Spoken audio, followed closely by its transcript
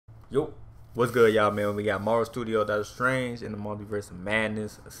Yo, what's good, y'all, man? We got Marvel Studio, Doctor Strange, in the Multiverse of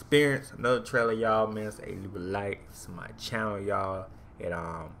Madness experience. Another trailer, y'all, man. So, hey, leave a like to my channel, y'all. And,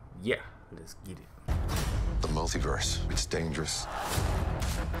 yeah, let's get it. The multiverse, it's dangerous.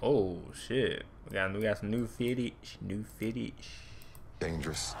 Oh, shit. We got some new footage.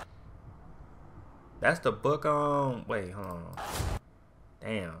 Dangerous. That's the book on. Wait, hold on.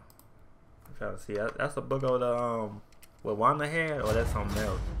 Damn. I'm trying to see. That's the book of the, what Wanda had, or that's something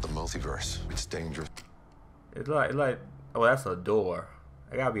else? The multiverse, it's dangerous. It's like, oh, that's a door.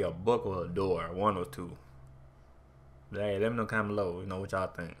 It gotta be a book or a door, one or two. Hey, let me know comment below, you know, what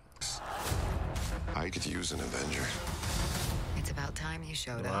y'all think. I could use an Avenger. It's about time you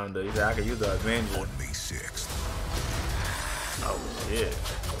showed up. Wanda, you said I could use the Avenger. On May 6th, Oh, shit.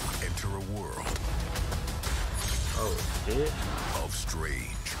 enter a world Oh, shit. of strange.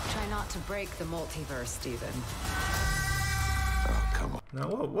 Try not to break the multiverse, Steven. Oh, come on. Now,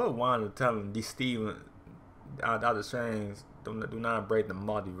 what Wanda telling these Steven, Doctor Strange, do not break the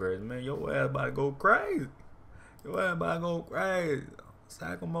multiverse, man. Your ass about to go crazy. Your ass about to go crazy.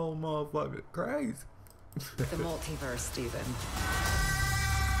 Sacamo motherfucker crazy. The multiverse, Steven.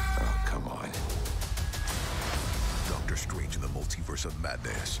 Oh, come on. Doctor Strange in the Multiverse of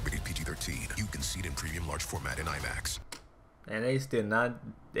Madness. Rated PG-13. You can see it in premium large format in IMAX. And they still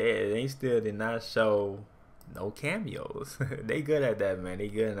did not show no cameos. They good at that, man. They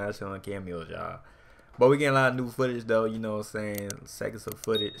good at not showing cameos, y'all. But we getting a lot of new footage though, you know what I'm saying? Seconds of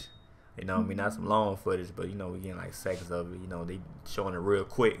footage. You know what I mean? Not some long footage, but you know, we getting like seconds of it. You know, they showing it real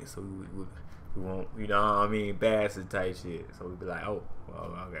quick. So we won't, you know what I mean, bastard type shit. So we be like, oh,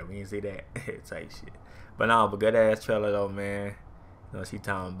 well, okay, we didn't see that type shit. But no, but good ass trailer though, man. You know, she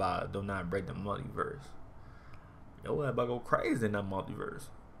talking about do not break the multiverse. Yo, about to go crazy in that multiverse.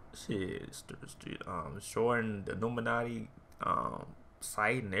 Shit, shorting the Illuminati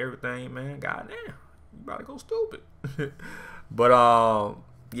site and everything, man. Goddamn, you about to go stupid. But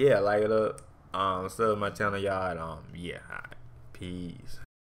yeah, like it up. Sub my channel, y'all. And, yeah, all right. Peace.